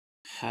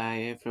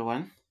Hi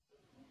everyone,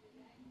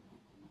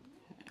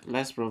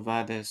 let's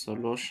provide a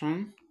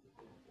solution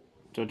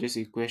to this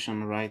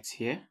equation right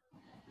here.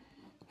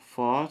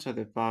 4 to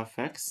the power of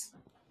x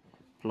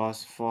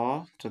plus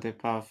 4 to the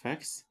power of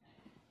x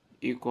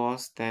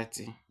equals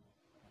 30.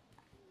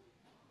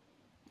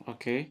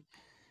 Okay,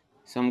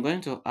 so I'm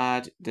going to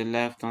add the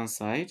left hand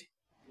side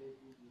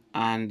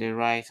and the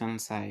right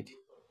hand side.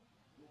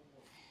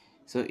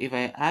 So if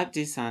I add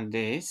this and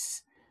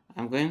this,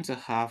 I'm going to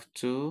have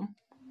 2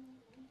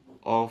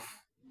 of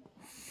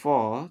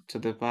 4 to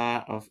the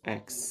power of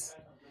x.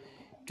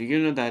 Do you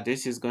know that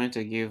this is going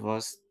to give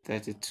us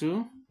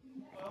 32?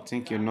 I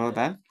think you know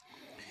that.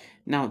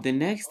 Now, the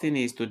next thing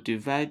is to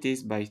divide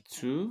this by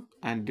 2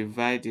 and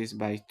divide this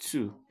by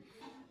 2.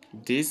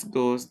 This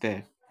goes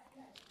there.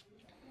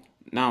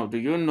 Now, do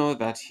you know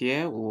that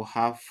here we'll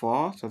have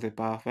 4 to the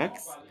power of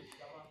x,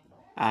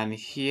 and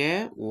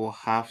here we'll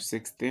have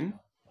 16?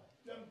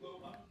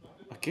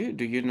 Okay,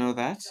 do you know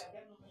that?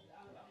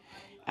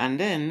 And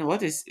then,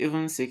 what is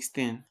even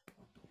 16?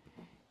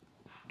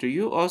 Do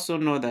you also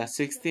know that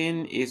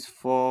 16 is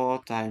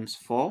 4 times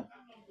 4?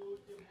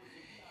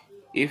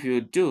 If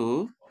you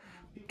do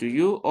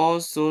you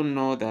also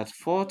know that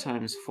 4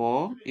 times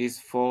 4 is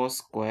 4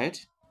 squared?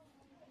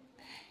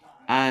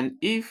 And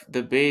if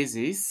the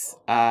bases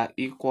are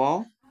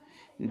equal,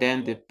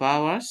 then the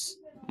powers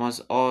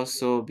must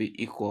also be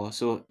equal.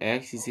 So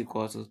x is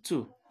equal to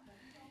 2.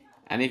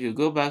 And if you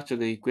go back to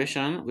the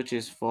equation, which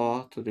is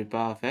 4 to the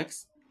power of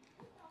x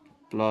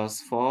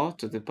plus 4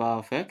 to the power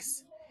of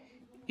x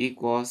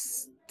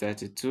equals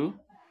 32.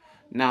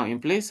 Now, in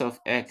place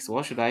of x,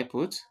 what should I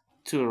put?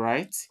 2,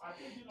 right?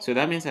 So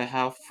that means I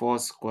have 4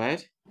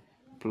 squared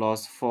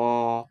plus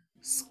 4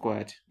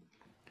 squared.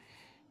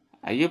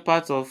 Are you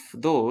part of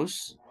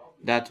those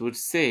that would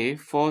say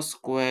 4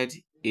 squared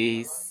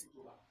is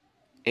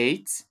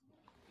 8?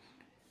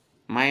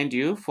 Mind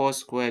you, 4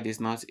 squared is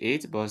not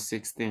 8 but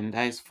 16.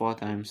 That is 4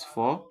 times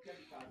 4.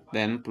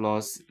 Then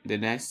plus the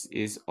next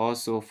is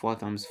also 4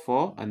 times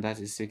 4, and that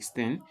is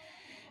 16.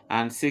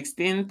 And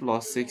 16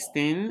 plus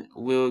 16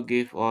 will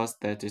give us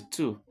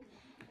 32.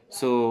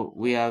 So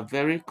we are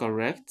very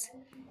correct,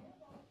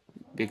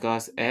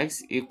 because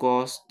x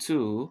equals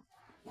 2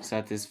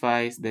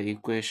 satisfies the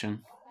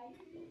equation.